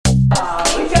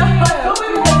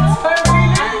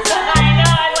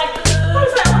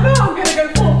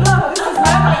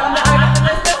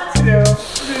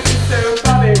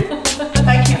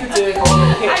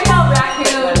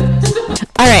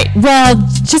Well,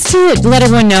 just to let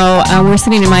everyone know, we're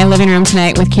sitting in my living room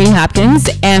tonight with Katie Hopkins,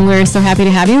 and we're so happy to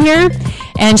have you here.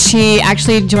 And she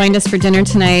actually joined us for dinner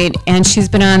tonight, and she's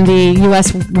been on the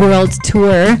U.S. World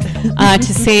Tour to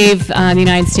save the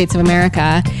United States of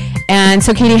America. And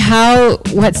so, Katie,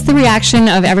 what's the reaction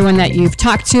of everyone that you've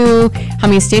talked to? How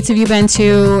many states have you been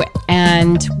to?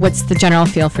 And what's the general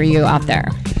feel for you out there?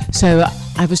 So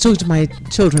I was talking to my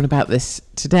children about this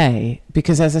today,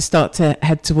 because as I start to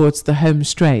head towards the home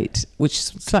straight, which is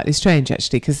slightly strange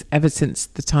actually, because ever since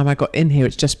the time I got in here,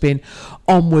 it's just been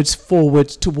onwards,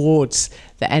 forwards, towards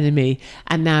the enemy.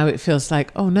 And now it feels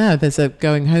like, oh no, there's a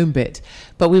going home bit.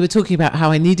 But we were talking about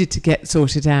how I needed to get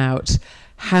sorted out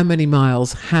how many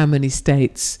miles, how many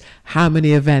states, how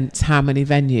many events, how many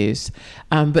venues.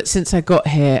 But since I got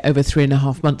here over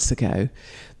 3.5 months ago,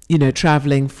 you know,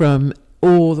 traveling from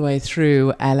all the way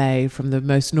through LA, from the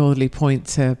most northerly point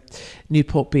to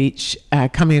Newport Beach,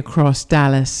 coming across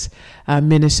Dallas,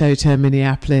 Minnesota,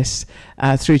 Minneapolis,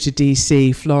 through to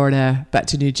DC, Florida, back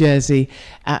to New Jersey,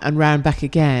 and round back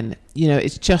again. You know,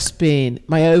 it's just been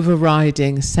my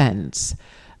overriding sense,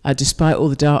 despite all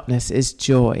the darkness, is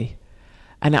joy.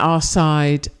 And our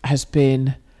side has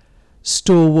been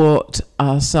stalwart,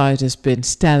 our side has been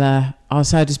stellar, our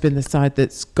side has been the side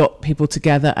that's got people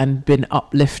together and been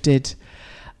uplifted.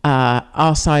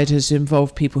 Our side has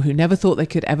involved people who never thought they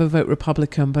could ever vote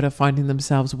Republican but are finding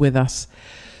themselves with us,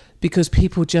 because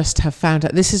people just have found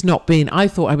out this has not been, I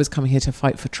thought I was coming here to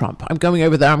fight for Trump. I'm going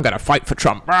over there, I'm going to fight for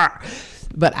Trump.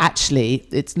 But actually,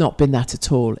 it's not been that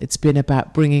at all. It's been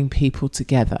about bringing people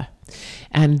together.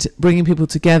 And bringing people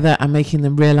together and making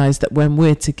them realize that when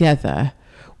we're together,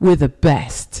 we're the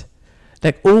best.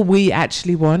 Like, all we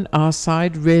actually want, our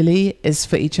side really, is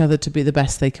for each other to be the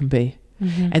best they can be.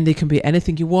 Mm-hmm. And they can be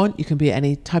anything you want. You can be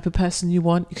any type of person you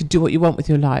want. You can do what you want with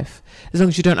your life. As long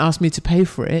as you don't ask me to pay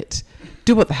for it,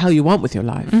 do what the hell you want with your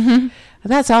life. Mm-hmm. And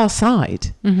that's our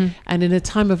side. Mm-hmm. And in a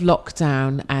time of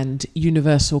lockdown and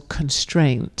universal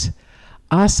constraint,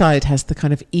 our side has the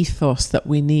kind of ethos that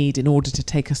we need in order to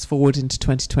take us forward into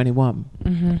 2021.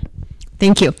 Mm-hmm.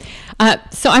 Thank you.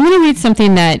 So I'm going to read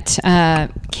something that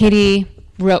Katie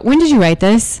wrote. When did you write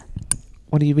this?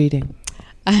 What are you reading?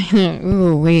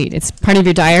 Oh, wait. It's part of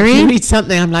your diary? You read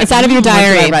something, I'm like, it's out of your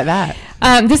diary. Why did I write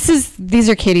that? These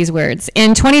are Katie's words.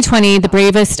 In 2020, the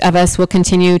bravest of us will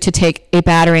continue to take a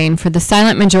battering for the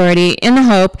silent majority in the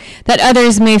hope that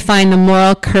others may find the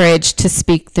moral courage to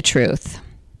speak the truth.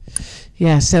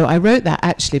 Yeah, so I wrote that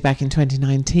actually back in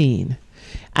 2019,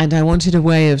 and I wanted a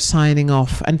way of signing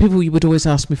off. And people would always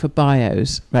ask me for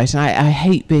bios, right? And I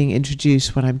hate being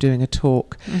introduced when I'm doing a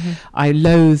talk. Mm-hmm. I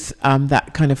loathe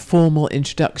that kind of formal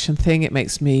introduction thing. It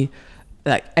makes me,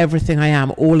 like, everything I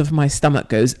am, all of my stomach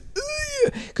goes,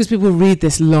 because people read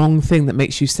this long thing that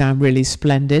makes you sound really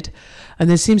splendid. And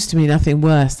there seems to me nothing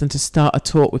worse than to start a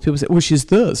talk with people say, well, she's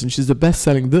this, and she's the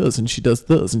best-selling this, and she does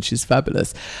this, and she's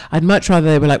fabulous. I'd much rather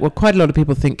they were like, well, quite a lot of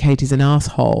people think Katie's an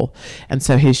asshole, and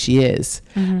so here she is.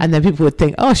 Mm-hmm. And then people would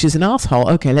think, oh, she's an asshole.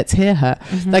 Okay, let's hear her.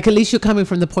 Mm-hmm. Like, at least you're coming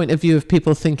from the point of view of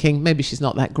people thinking, maybe she's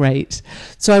not that great.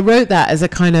 So I wrote that as a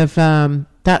kind of,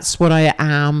 that's what I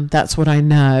am, that's what I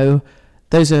know.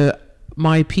 Those are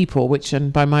my people, which,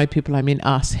 and by my people, I mean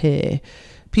us here.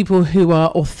 People who are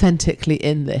authentically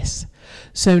in this.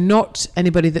 So not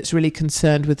anybody that's really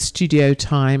concerned with studio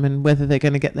time and whether they're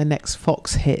going to get their next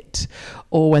Fox hit,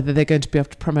 or whether they're going to be able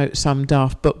to promote some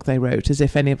daft book they wrote, as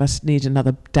if any of us need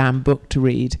another damn book to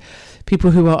read.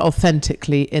 People who are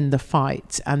authentically in the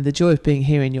fight. And the joy of being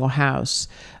here in your house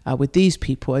with these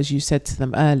people, as you said to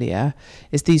them earlier,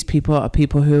 is these people are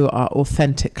people who are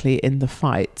authentically in the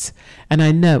fight. And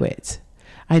I know it.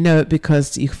 I know it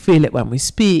because you feel it when we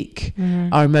speak.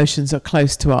 Mm-hmm. Our emotions are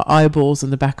close to our eyeballs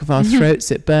and the back of our throats.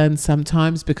 It burns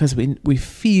sometimes because we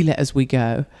feel it as we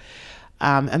go.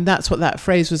 And that's what that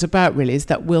phrase was about, really, is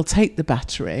that we'll take the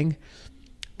battering,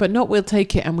 but not we'll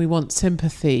take it and we want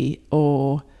sympathy,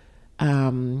 or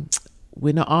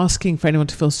we're not asking for anyone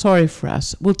to feel sorry for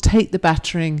us. We'll take the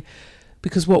battering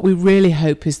because what we really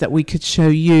hope is that we could show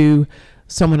you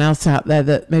someone else out there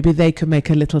that maybe they could make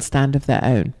a little stand of their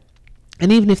own.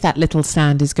 And even if that little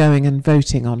stand is going and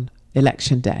voting on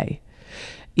election day,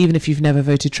 even if you've never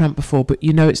voted Trump before, but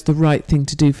you know it's the right thing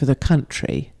to do for the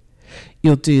country,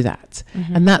 you'll do that.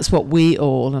 Mm-hmm. And that's what we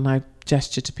all, and I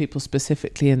gesture to people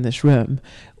specifically in this room,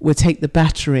 will take the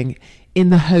battering in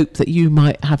the hope that you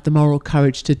might have the moral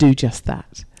courage to do just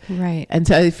that. Right. And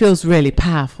so it feels really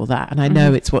powerful, that. And I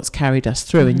know it's what's carried us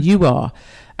through. And you are.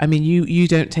 I mean, you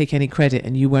don't take any credit,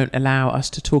 and you won't allow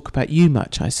us to talk about you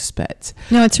much, I suspect.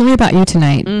 No, it's really about you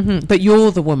tonight. But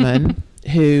you're the woman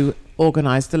who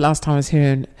organise, the last time I was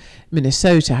here in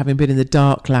Minnesota, having been in the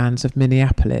dark lands of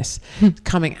Minneapolis,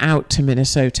 coming out to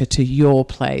Minnesota, to your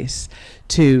place,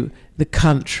 to the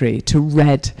country, to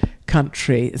Red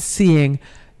Country, seeing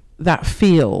that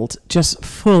field just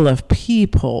full of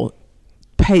people,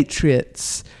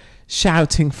 patriots,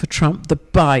 shouting for Trump, the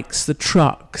bikes, the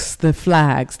trucks, the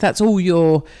flags. That's all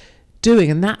you're doing.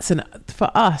 And that's,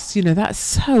 for us, you know, that's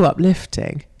so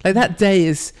uplifting. Like, that day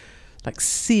is like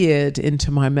seared into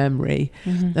my memory.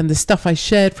 And the stuff I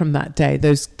shared from that day,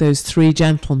 those three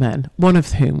gentlemen, one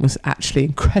of whom was actually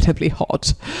incredibly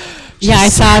hot. Yeah, I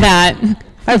saw that.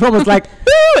 Everyone was like,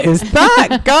 who is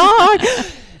that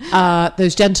guy?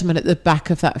 Those gentlemen at the back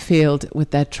of that field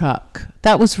with their truck.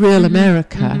 That was real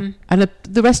America. And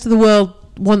the rest of the world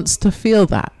wants to feel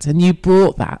that. And you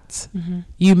brought that.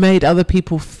 You made other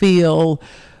people feel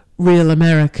real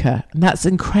America. And that's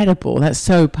incredible. That's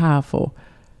so powerful.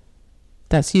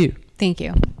 That's you. Thank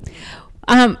you.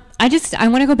 I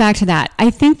want to go back to that. I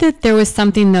think that there was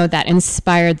something, though, that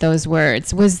inspired those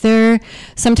words. Was there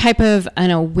some type of an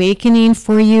awakening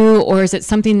for you, or is it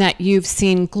something that you've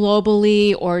seen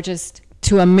globally or just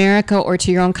to America or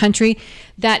to your own country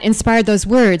that inspired those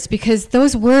words? Because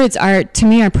those words are, to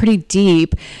me, are pretty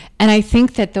deep. And I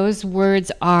think that those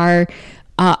words are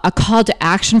a call to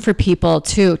action for people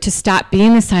to stop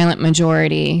being the silent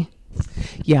majority.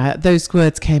 Yeah, those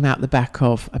words came out the back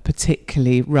of a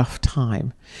particularly rough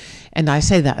time. And I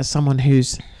say that as someone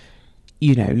who's,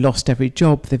 you know, lost every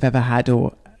job they've ever had,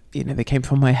 or, you know, they came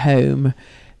from my home,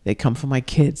 they come from my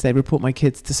kids, they report my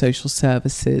kids to social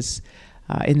services.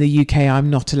 In the UK, I'm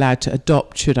not allowed to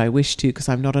adopt should I wish to, because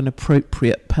I'm not an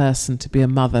appropriate person to be a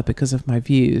mother because of my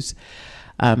views.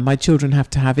 My children have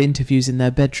to have interviews in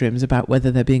their bedrooms about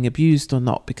whether they're being abused or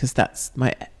not, because that's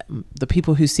the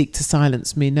people who seek to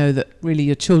silence me know that really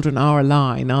your children are a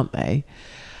line, aren't they?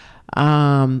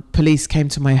 Police came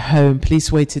to my home.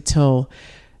 Police waited till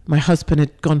my husband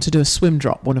had gone to do a swim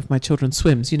drop. One of my children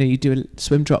swims. You know, you do a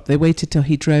swim drop. They waited till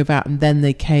he drove out, and then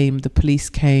the police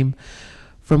came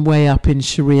from way up in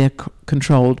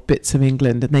Sharia-controlled bits of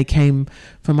England, and they came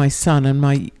for my son and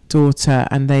my daughter,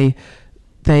 and they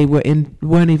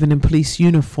weren't even in police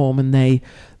uniform, and they,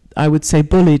 I would say,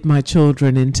 bullied my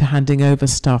children into handing over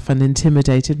stuff and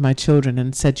intimidated my children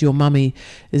and said, your mummy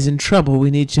is in trouble,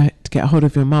 we need you to get hold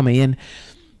of your mummy. And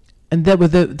there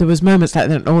was moments like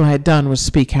that, and all I had done was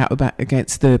speak out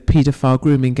against the paedophile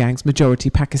grooming gangs, majority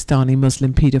Pakistani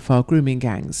Muslim paedophile grooming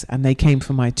gangs, and they came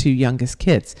for my two youngest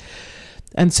kids.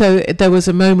 And so there was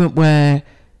a moment where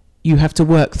you have to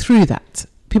work through that.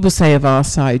 People say of our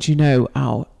side, you know,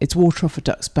 oh, it's water off a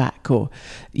duck's back, or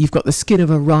you've got the skin of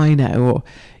a rhino, or,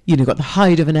 you know, got the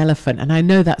hide of an elephant. And I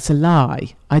know that's a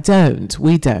lie.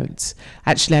 We don't.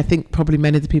 Actually, I think probably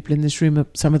many of the people in this room are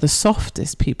some of the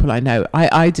softest people I know.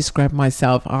 I describe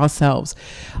ourselves,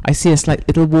 I see us like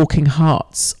little walking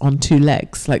hearts on two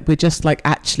legs. Like we're just like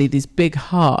actually these big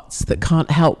hearts that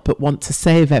can't help but want to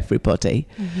save everybody.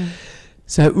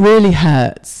 So it really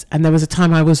hurts. And there was a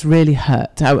time I was really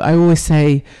hurt. I always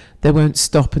say they won't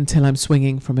stop until I'm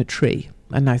swinging from a tree.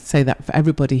 And I say that for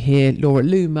everybody here, Laura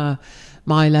Loomer,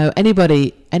 Milo,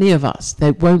 anybody, any of us,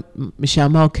 they won't, Michelle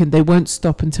Malkin, they won't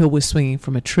stop until we're swinging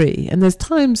from a tree. And there's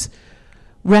times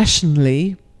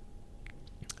rationally,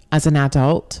 as an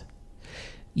adult,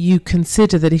 you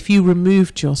consider that if you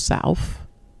removed yourself,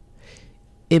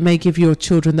 it may give your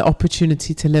children the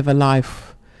opportunity to live a life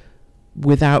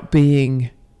without being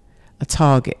a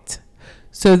target.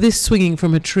 So this swinging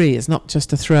from a tree is not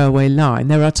just a throwaway line.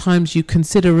 There are times you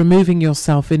consider removing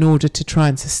yourself in order to try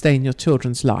and sustain your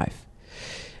children's life.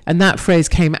 And that phrase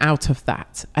came out of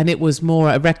that. And it was more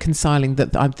a reconciling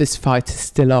that this fight is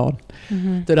still on,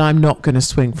 that I'm not going to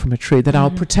swing from a tree, that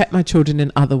I'll protect my children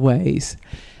in other ways,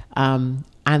 and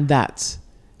that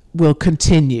will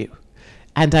continue.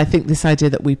 And I think this idea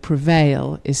that we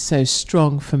prevail is so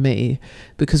strong for me,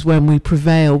 because when we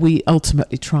prevail, we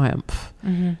ultimately triumph.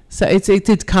 So it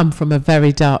did come from a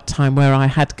very dark time where I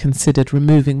had considered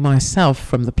removing myself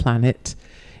from the planet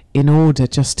in order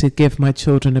just to give my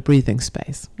children a breathing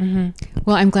space.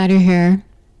 Well, I'm glad you're here.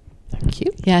 Thank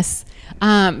you. Yes,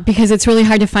 because it's really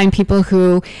hard to find people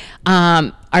who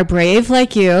are brave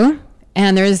like you,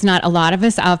 and there's not a lot of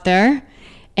us out there.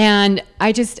 And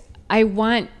I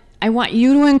want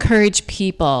you to encourage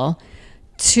people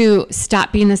to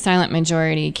stop being the silent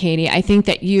majority, Katie. I think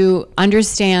that you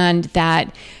understand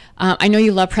that. I know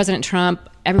you love President Trump.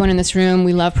 Everyone in this room,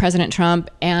 we love President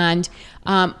Trump. And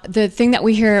the thing that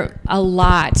we hear a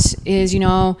lot is, you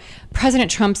know, President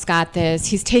Trump's got this.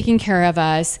 He's taking care of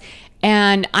us.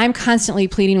 And I'm constantly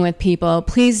pleading with people,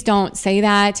 please don't say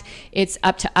that. It's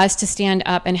up to us to stand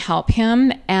up and help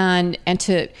him. And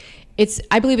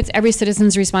I believe it's every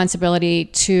citizen's responsibility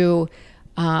to,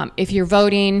 if you're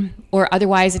voting or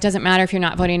otherwise, it doesn't matter if you're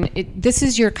not voting. This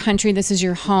is your country, this is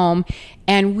your home.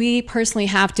 And we personally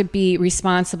have to be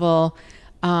responsible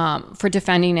for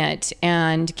defending it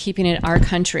and keeping it our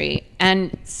country.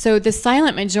 And so the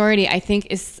silent majority, I think,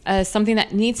 is something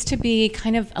that needs to be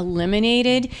kind of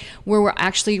eliminated, where we're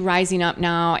actually rising up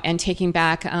now and taking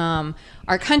back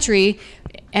our country.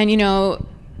 And, you know,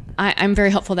 I'm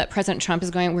very hopeful that President Trump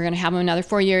is we're going to have him another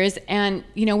 4 years. And,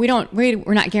 you know, we're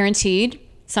not guaranteed.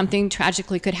 Something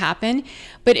tragically could happen.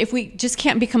 But if we just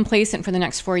can't be complacent for the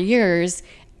next 4 years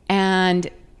and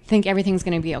think everything's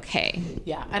going to be okay.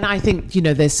 Yeah, and I think, you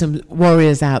know, there's some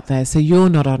warriors out there. So you're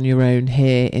not on your own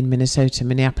here in Minnesota,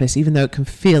 Minneapolis, even though it can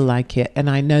feel like it. And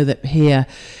I know that here,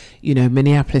 you know,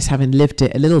 Minneapolis, having lived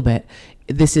it a little bit,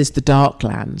 this is the dark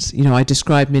lands. You know, I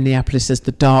describe Minneapolis as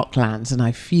the dark lands, and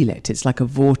I feel it. It's like a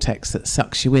vortex that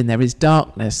sucks you in. There is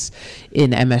darkness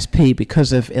in MSP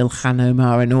because of Ilhan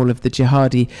Omar and all of the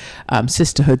jihadi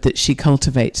sisterhood that she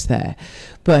cultivates there.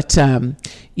 But,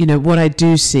 you know, what I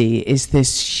do see is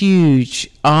this huge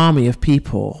army of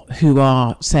people who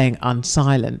are saying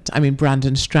unsilent. I mean,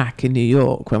 Brandon Strack in New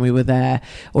York, when we were there,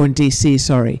 or in DC,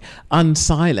 sorry,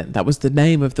 unsilent. That was the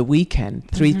name of the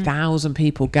weekend. 3,000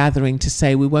 people gathering to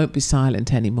say we won't be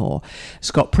silent anymore.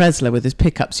 Scott Presler with his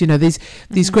pickups. You know,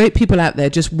 these great people out there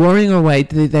just worrying away.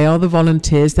 They are the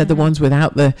volunteers. They're the ones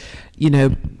without the, you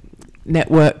know,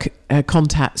 network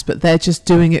contacts, but they're just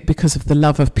doing it because of the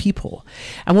love of people.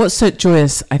 And what's so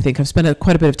joyous, I think, I've spent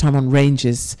quite a bit of time on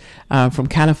ranges from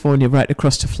California right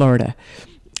across to Florida.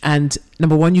 And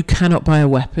number one, you cannot buy a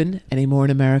weapon anymore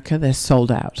in America. They're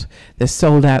sold out. They're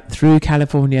sold out through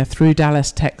California, through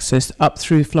Dallas, Texas, up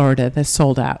through Florida. They're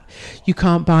sold out. You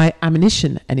can't buy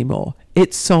ammunition anymore.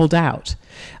 It's sold out.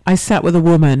 I sat with a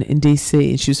woman in DC,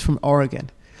 and she was from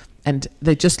Oregon. And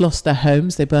they just lost their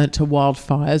homes. They burnt to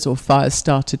wildfires or fires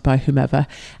started by whomever.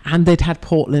 And they'd had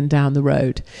Portland down the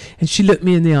road. And she looked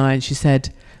me in the eye and she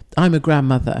said, I'm a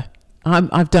grandmother. I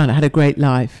had a great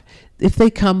life. If they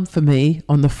come for me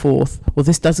on the 4th, or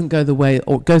this doesn't go the way,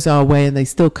 or it goes our way and they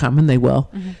still come, and they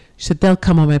will, she said, they'll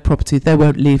come on my property. They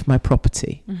won't leave my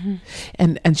property.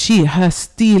 And her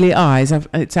steely eyes,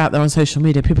 it's out there on social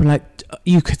media, people are like,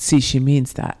 you could see she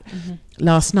means that.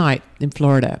 Last night in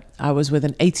Florida, I was with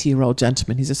an 80-year-old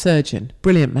gentleman. He's a surgeon,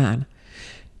 brilliant man.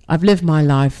 I've lived my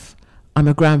life. I'm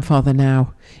a grandfather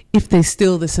now. If they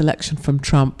steal this election from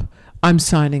Trump, I'm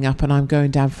signing up and I'm going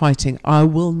down fighting. I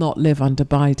will not live under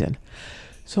Biden.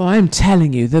 So I'm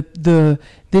telling you,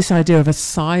 this idea of a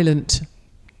silent,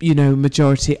 you know,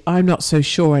 majority, I'm not so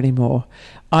sure anymore.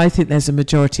 I think there's a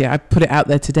majority. I put it out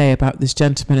there today about this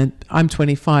gentleman, and I'm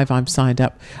 25, I'm signed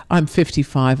up. I'm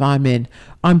 55, I'm in.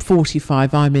 I'm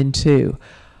 45, I'm in too.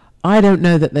 I don't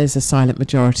know that there's a silent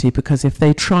majority, because if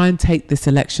they try and take this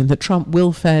election, that Trump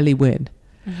will fairly win.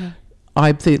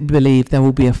 I believe there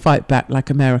will be a fight back like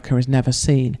America has never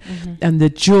seen. And the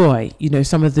joy, you know,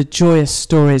 some of the joyous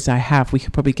stories I have, we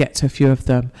could probably get to a few of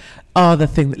them, are the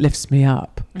thing that lifts me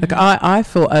up. Like I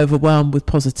feel overwhelmed with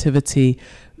positivity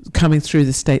coming through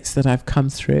the states that I've come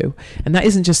through. And that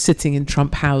isn't just sitting in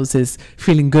Trump houses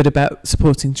feeling good about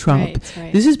supporting Trump.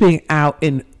 Right. This is being out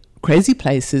in crazy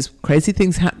places, crazy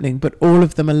things happening, but all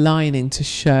of them aligning to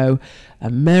show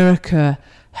America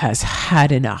has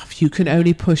had enough. You can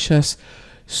only push us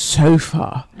so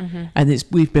far. And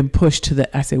we've been pushed to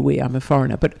the, I say we, I'm a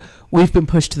foreigner, but we've been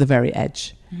pushed to the very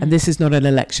edge. And this is not an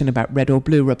election about red or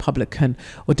blue, Republican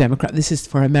or Democrat. This is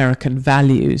for American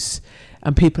values.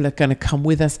 And people are going to come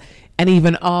with us. And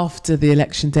even after the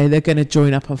election day, they're going to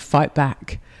join up and fight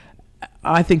back.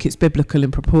 I think it's biblical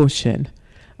in proportion.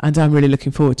 And I'm really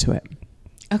looking forward to it.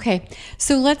 Okay.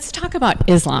 So let's talk about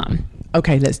Islam.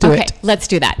 Okay, let's do it. Okay, let's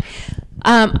do that.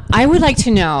 I would like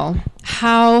to know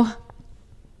how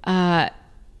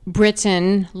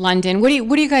Britain, London, what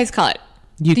do you guys call it?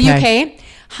 UK. The UK.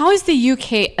 How is the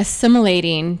UK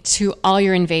assimilating to all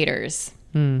your invaders?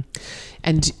 And,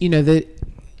 you know, the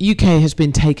UK has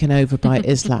been taken over by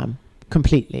Islam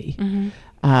completely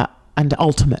and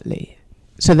ultimately.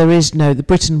 So the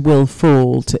Britain will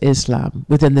fall to Islam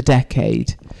within the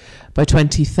decade. By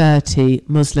 2030,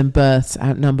 Muslim births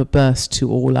outnumber births to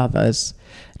all others.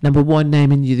 Number one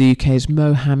name in the UK is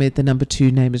Mohammed. The number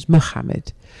two name is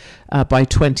Muhammad. By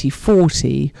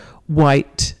 2040,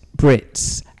 white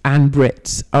Brits and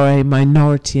Brits are a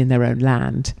minority in their own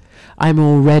land. I'm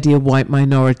already a white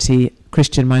minority,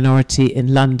 Christian minority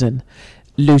in London,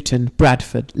 Luton,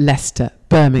 Bradford, Leicester,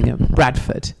 Birmingham,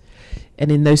 Bradford.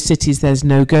 And in those cities, there's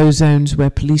no-go zones where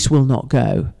police will not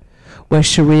go, where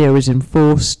Sharia is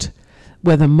enforced,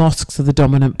 where the mosques are the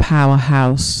dominant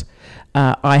powerhouse.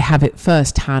 I have it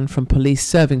firsthand from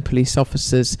serving police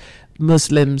officers.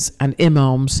 Muslims and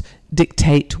imams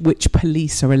dictate which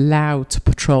police are allowed to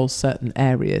patrol certain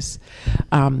areas.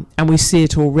 And we see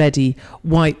it already.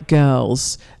 White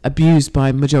girls abused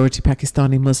by majority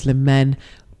Pakistani Muslim men,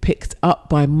 picked up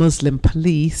by Muslim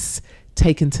police,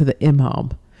 taken to the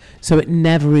imam. So it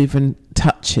never even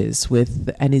touches with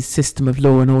any system of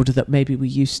law and order that maybe we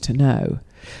used to know.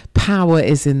 Power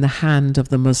is in the hand of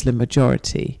the Muslim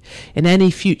majority. And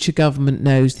any future government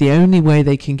knows the only way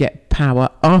they can get power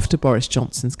after Boris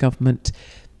Johnson's government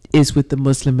is with the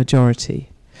Muslim majority.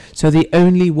 So the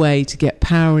only way to get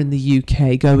power in the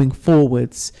UK going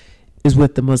forwards is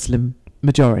with the Muslim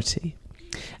majority.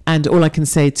 And all I can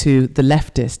say to the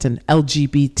leftist and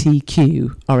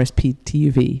LGBTQ,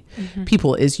 RSPTUV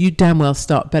people is, you damn well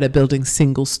start better building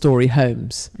single-story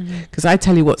homes. Because I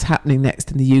tell you what's happening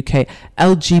next in the UK,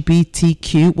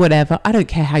 LGBTQ, whatever, I don't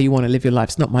care how you want to live your life,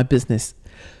 it's not my business.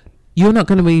 You're not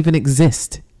going to even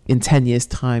exist in 10 years'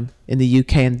 time in the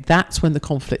UK, and that's when the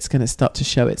conflict's going to start to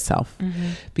show itself.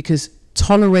 Because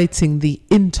tolerating the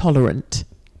intolerant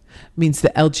means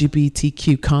that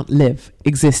LGBTQ can't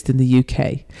exist in the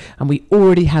UK. And we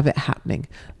already have it happening.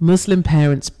 Muslim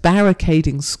parents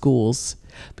barricading schools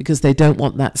because they don't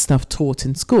want that stuff taught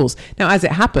in schools. Now, as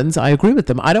it happens, I agree with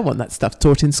them. I don't want that stuff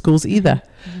taught in schools either.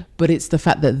 But it's the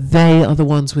fact that they are the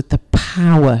ones with the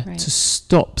power to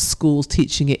stop schools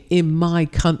teaching it. In my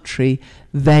country,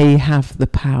 they have the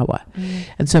power.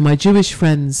 And so my Jewish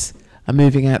friends are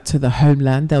moving out to the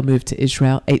homeland. They'll move to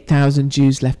Israel. 8,000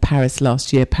 Jews left Paris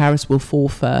last year. Paris will fall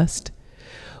first.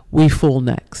 We fall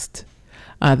next.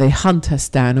 They hunt us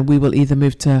down, and we will either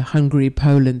move to Hungary,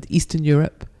 Poland, Eastern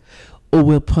Europe, or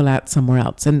we'll pull out somewhere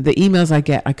else. And the emails I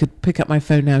get, I could pick up my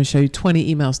phone now and show you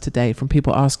 20 emails today from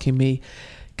people asking me,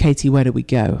 Katie, where do we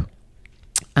go?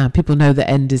 People know the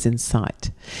end is in sight.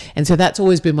 And so that's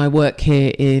always been my work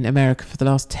here in America for the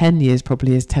last 10 years,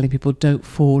 probably, is telling people don't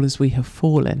fall as we have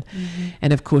fallen.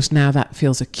 And of course, now that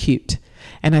feels acute.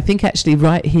 And I think actually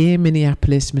right here,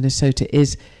 Minneapolis, Minnesota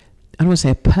is, I don't want to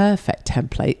say a perfect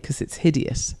template because it's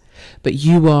hideous, but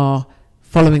you are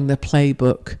following the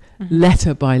playbook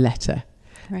letter by letter,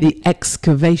 the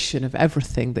excavation of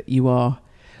everything that you are,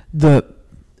 the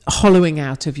hollowing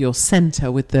out of your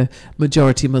center with the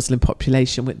majority Muslim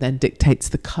population, which then dictates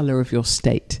the color of your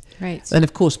state. And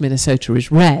of course, Minnesota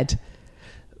is red,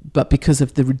 but because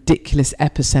of the ridiculous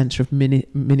epicenter of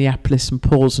Minneapolis and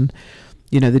Paul's and,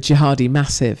 the jihadi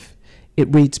massive,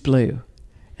 it reads blue.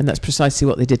 And that's precisely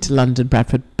what they did to London,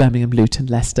 Bradford, Birmingham, Luton,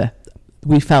 Leicester.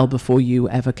 We fell before you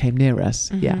ever came near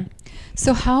us.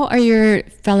 So how are your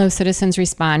fellow citizens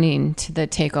responding to the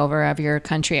takeover of your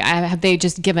country? Have they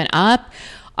just given up?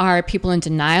 Are people in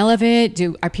denial of it?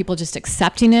 Are people just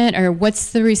accepting it? Or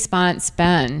what's the response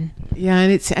been? Yeah,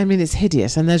 and it's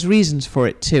hideous. And there's reasons for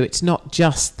it too. It's not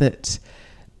just that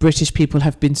British people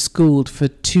have been schooled for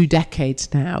 2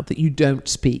 decades now that you don't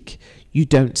speak, you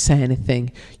don't say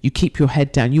anything, you keep your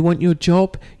head down. You want your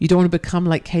job, you don't want to become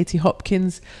like Katie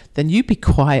Hopkins, then you be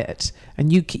quiet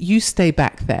and you stay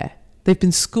back there. They've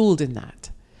been schooled in that.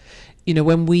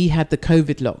 When we had the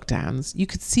COVID lockdowns, you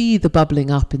could see the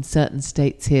bubbling up in certain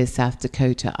states here, South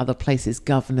Dakota, other places,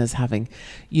 governors having,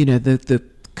 the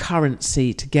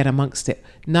currency to get amongst it.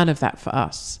 None of that for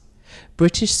us.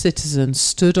 British citizens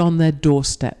stood on their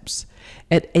doorsteps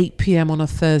at 8 p.m. on a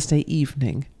Thursday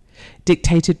evening,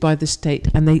 dictated by the state,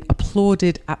 and they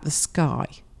applauded at the sky.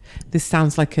 This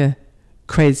sounds like a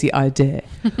crazy idea.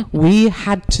 We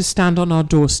had to stand on our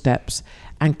doorsteps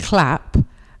and clap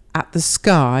at the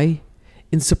sky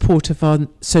in support of our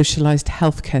socialised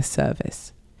healthcare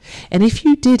service. And if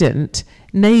you didn't,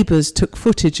 neighbours took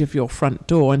footage of your front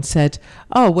door and said,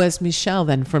 oh, where's Michelle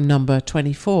then from number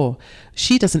 24?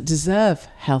 She doesn't deserve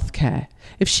healthcare.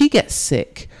 If she gets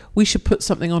sick, we should put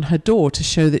something on her door to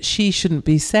show that she shouldn't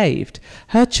be saved.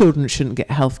 Her children shouldn't get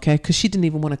healthcare because she didn't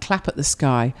even want to clap at the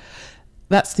sky.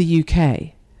 That's the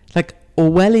UK.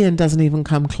 Orwellian doesn't even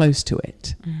come close to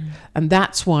it. And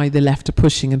that's why the left are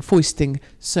pushing and foisting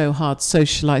so hard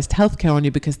socialised healthcare on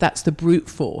you, because that's the brute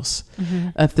force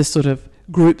of the sort of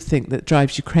groupthink that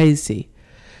drives you crazy.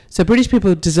 So British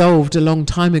people dissolved a long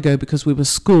time ago because we were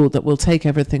schooled that we'll take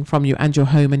everything from you and your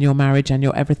home and your marriage and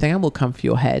your everything, and we'll come for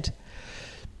your head.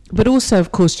 But also,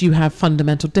 of course, you have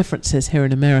fundamental differences here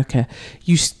in America.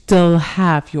 You still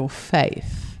have your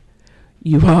faith.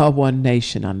 You are one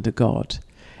nation under God.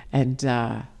 And,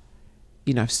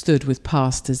 I've stood with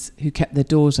pastors who kept their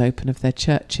doors open of their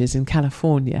churches in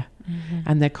California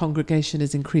and their congregation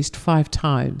has increased 5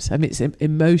 times. I mean, it's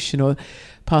emotional.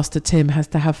 Pastor Tim has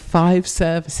to have 5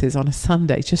 services on a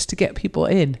Sunday just to get people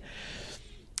in.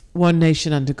 One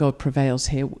nation under God prevails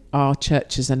here. Our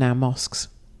churches are now mosques.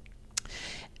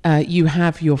 You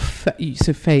have your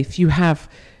faith. You have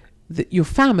your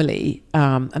family,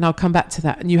 and I'll come back to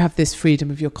that. And you have this freedom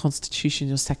of your Constitution,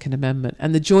 your Second Amendment,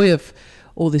 and the joy of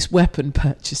all this weapon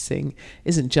purchasing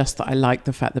isn't just that I like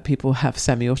the fact that people have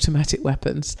semi-automatic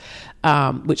weapons,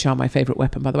 which are my favourite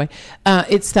weapon, by the way.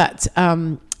 It's that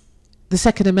the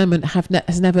Second Amendment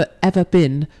has never ever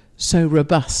been so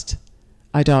robust,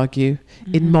 I'd argue,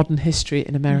 in modern history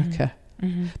in America,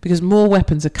 because more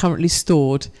weapons are currently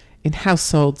stored in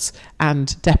households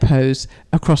and depots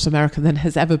across America than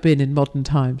has ever been in modern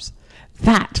times.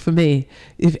 That, for me,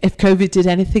 if COVID did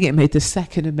anything, it made the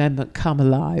Second Amendment come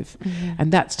alive.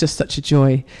 And that's just such a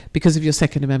joy. Because of your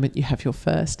Second Amendment, you have your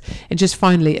first. And just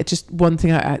finally, just one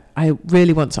thing I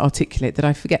really want to articulate that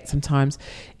I forget sometimes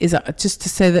is just to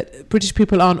say that British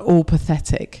people aren't all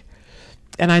pathetic.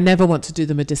 And I never want to do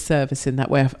them a disservice in that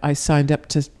way. I signed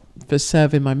up for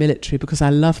serving my military because I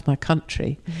love my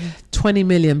country. 20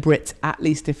 million Brits, at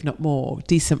least, if not more,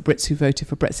 decent Brits who voted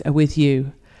for Brexit are with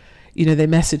you. You know, they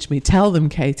message me, tell them,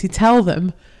 Katie, tell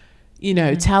them, you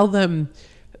know, tell them,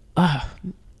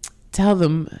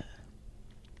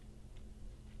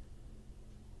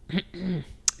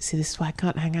 see, this is why I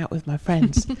can't hang out with my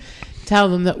friends. Tell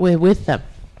them that we're with them.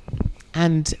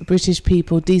 And British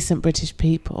people, decent British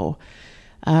people,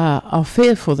 are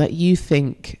fearful that you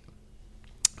think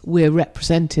we're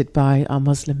represented by our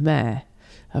Muslim mayor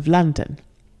of London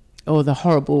or the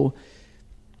horrible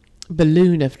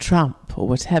balloon of Trump or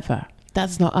whatever.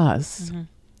 That's not us.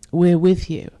 We're with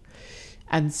you.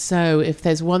 And so if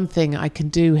there's one thing I can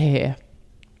do here,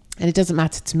 and it doesn't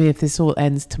matter to me if this all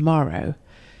ends tomorrow,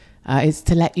 it's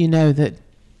to let you know that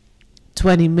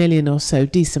 20 million or so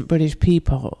decent British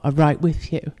people are right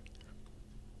with you.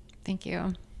 Thank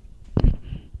you.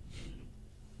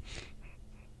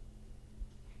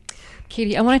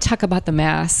 Katie, I want to talk about the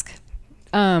mask.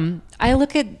 I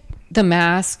look at the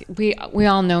mask. We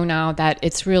all know now that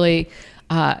it's really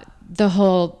the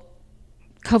whole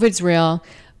COVID's real,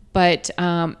 but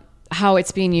how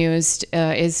it's being used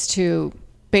is to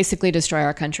basically destroy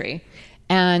our country.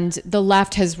 And the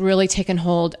left has really taken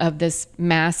hold of this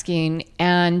masking,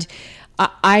 and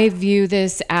I view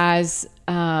this as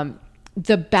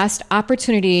the best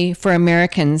opportunity for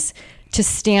Americans to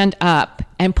stand up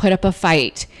and put up a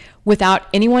fight without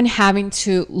anyone having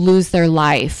to lose their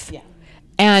life. Yeah.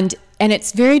 And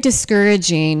it's very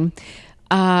discouraging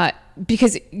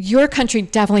because your country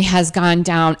definitely has gone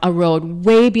down a road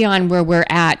way beyond where we're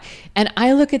at. And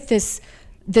I look at this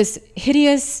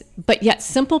hideous but yet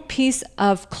simple piece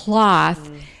of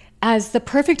cloth as the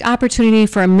perfect opportunity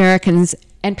for Americans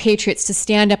and patriots to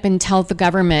stand up and tell the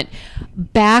government,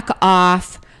 back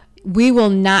off, we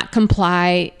will not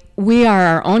comply, we are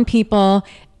our own people,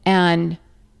 and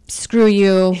screw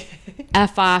you,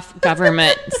 F off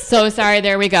government. So sorry,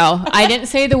 there we go. I didn't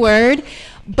say the word,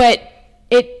 but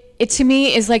it to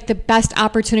me is like the best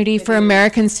opportunity for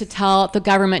Americans to tell the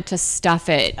government to stuff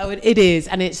it. Oh, it is,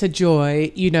 and it's a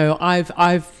joy. You know,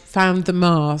 I've found the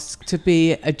mask to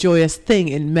be a joyous thing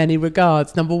in many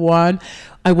regards. Number one,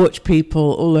 I watch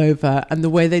people all over, and the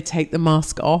way they take the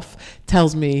mask off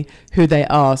tells me who they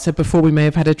are. So before we may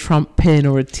have had a Trump pin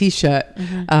or a T-shirt,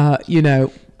 you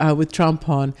know, with Trump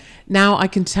on. Now I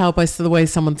can tell by the way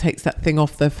someone takes that thing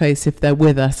off their face if they're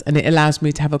with us, and it allows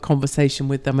me to have a conversation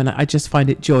with them, and I just find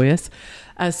it joyous.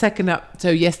 Second up, so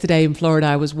yesterday in Florida,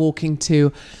 I was going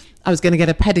to get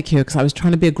a pedicure because I was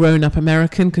trying to be a grown-up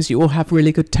American, because you all have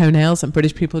really good toenails and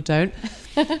British people don't.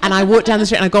 And I walked down the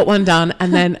street and I got one done,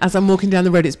 and then as I'm walking down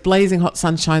the road, it's blazing hot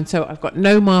sunshine, so I've got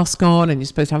no mask on, and you're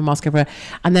supposed to have a mask everywhere.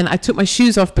 And then I took my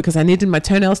shoes off because I needed my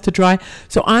toenails to dry,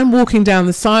 so I'm walking down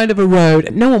the side of a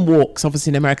road. No one walks,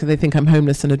 obviously, in America. They think I'm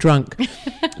homeless and a drunk.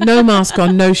 No mask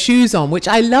on, no shoes on, which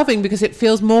I'm loving because it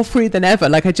feels more free than ever.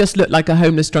 Like I just look like a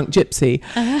homeless drunk gypsy.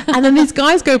 And then these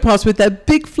guys go past with their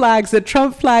big flags, their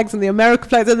Trump flags and the American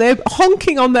flags, and they're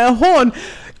honking on their horn,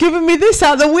 giving me this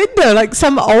out the window, like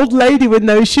some old lady with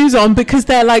no shoes on, because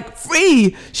they're like,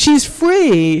 free, she's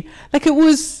free. Like it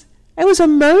was a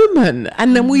moment.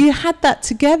 And then we had that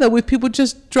together with people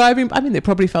just driving. I mean, they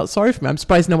probably felt sorry for me. I'm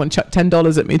surprised no one chucked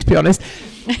 $10 at me, to be honest.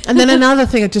 And then another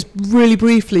thing, just really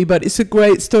briefly, but it's a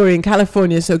great story in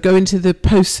California. So going to the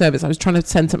post service, I was trying to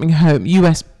send something home,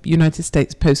 United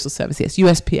States Postal Service, yes,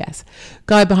 USPS.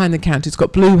 Guy behind the counter, he's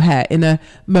got blue hair in a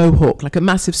mohawk, like a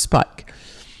massive spike.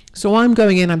 So I'm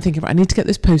going in, I'm thinking, I need to get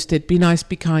this posted, be nice,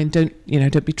 be kind, don't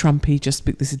be Trumpy, just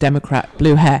this is Democrat,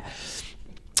 blue hair.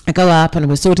 I go up and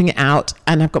we're sorting it out,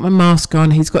 and I've got my mask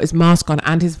on. He's got his mask on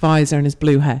and his visor and his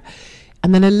blue hair.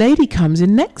 And then a lady comes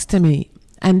in next to me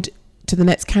and to the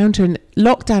next counter, and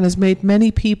lockdown has made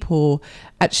many people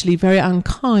actually very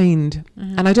unkind.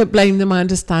 And I don't blame them. I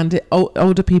understand it.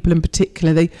 Older people in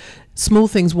particular, small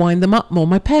things wind them up more.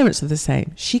 My parents are the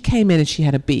same. She came in and she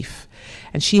had a beef.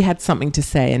 And she had something to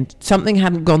say, and something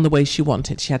hadn't gone the way she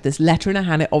wanted. She had this letter in her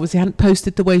hand. It obviously hadn't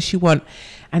posted the way she wanted.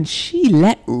 And she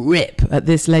let rip at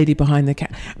this lady behind the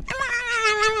counter.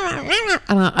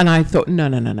 And I thought, no.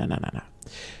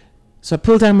 So I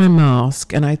pulled down my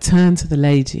mask and I turned to the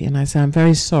lady and I said, I'm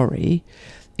very sorry.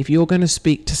 If you're going to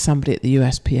speak to somebody at the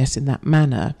USPS in that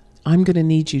manner, I'm going to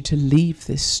need you to leave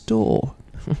this store.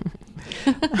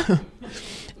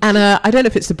 And I don't know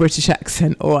if it's the British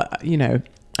accent or,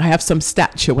 I have some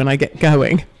stature when I get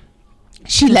going.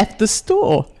 She left the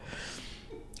store.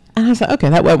 And I was like, okay,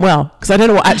 that went well. Because I don't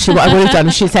know what I would have done.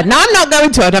 And she said, no, I'm not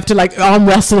going to. I'd have to arm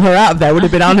wrestle her out of there. It would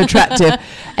have been unattractive.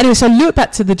 Anyway, so I look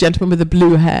back to the gentleman with the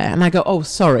blue hair and I go, oh,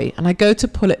 sorry. And I go to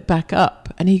pull it back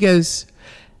up. And he goes,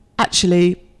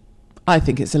 actually, I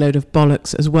think it's a load of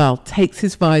bollocks as well. Takes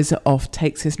his visor off,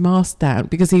 takes his mask down,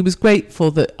 because he was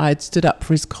grateful that I'd stood up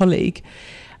for his colleague.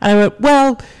 And I went,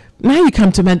 well, now you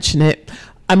come to mention it,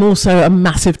 I'm also a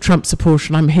massive Trump supporter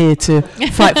and I'm here to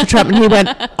fight for Trump. And he went,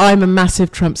 I'm a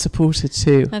massive Trump supporter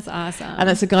too. That's awesome. And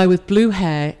that's a guy with blue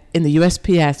hair in the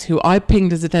USPS who I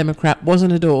pinged as a Democrat,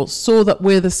 wasn't at all, saw that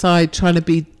we're the side trying to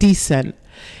be decent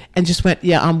and just went,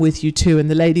 yeah, I'm with you too. And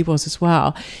the lady was as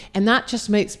well. And that just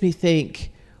makes me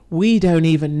think, we don't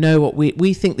even know what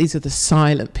we think these are the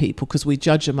silent people because we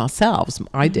judge them ourselves.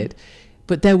 I did.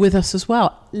 But they're with us as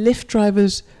well. Lyft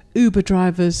drivers, Uber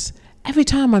drivers. Every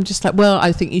time I'm just like, well,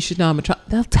 I think you should know I'm a Trump.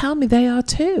 They'll tell me they are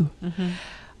too.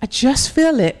 I just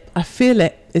feel it. I feel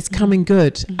it. It's coming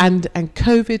good. And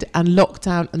COVID and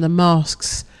lockdown and the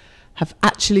masks have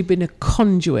actually been a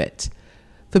conduit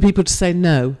for people to say,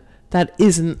 no, that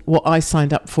isn't what I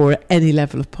signed up for at any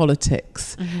level of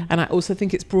politics. And I also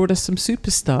think it's brought us some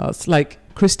superstars like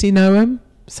Kristi Noem,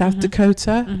 South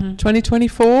Dakota,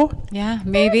 2024. Yeah,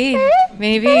 maybe.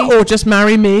 Or just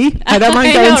marry me. I don't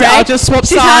mind going to, I'll just swap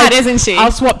She's sides. hot, isn't she?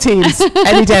 I'll swap teams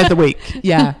any day of the week.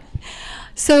 Yeah.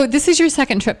 So this is your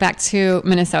second trip back to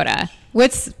Minnesota.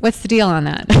 What's the deal on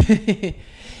that?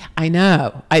 I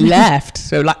know. I left.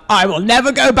 So I will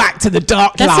never go back to the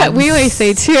dark lands. That's what we always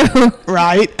say too.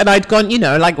 Right. And I'd gone,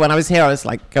 when I was here, I was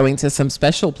going to some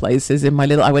special places I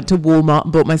went to Walmart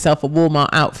and bought myself a Walmart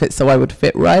outfit so I would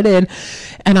fit right in.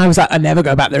 And I was like, I never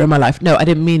go back there in my life. No, I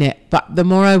didn't mean it. But the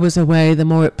more I was away, the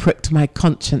more it pricked my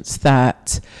conscience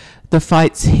that the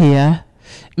fight's here.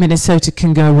 Minnesota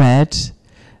can go red.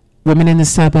 Women in the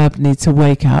suburb need to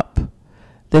wake up.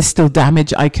 There's still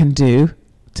damage I can do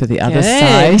to the other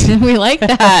side. We like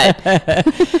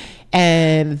that.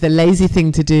 And the lazy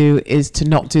thing to do is to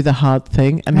not do the hard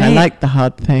thing. And I like the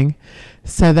hard thing.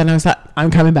 So then I was like, I'm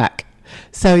coming back.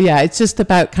 So yeah, it's just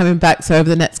about coming back. So over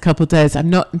the next couple of days, I'm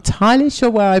not entirely sure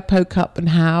where I poke up and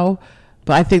how,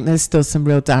 but I think there's still some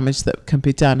real damage that can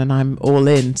be done and I'm all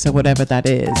in. So whatever that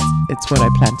is, it's what I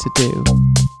plan to do.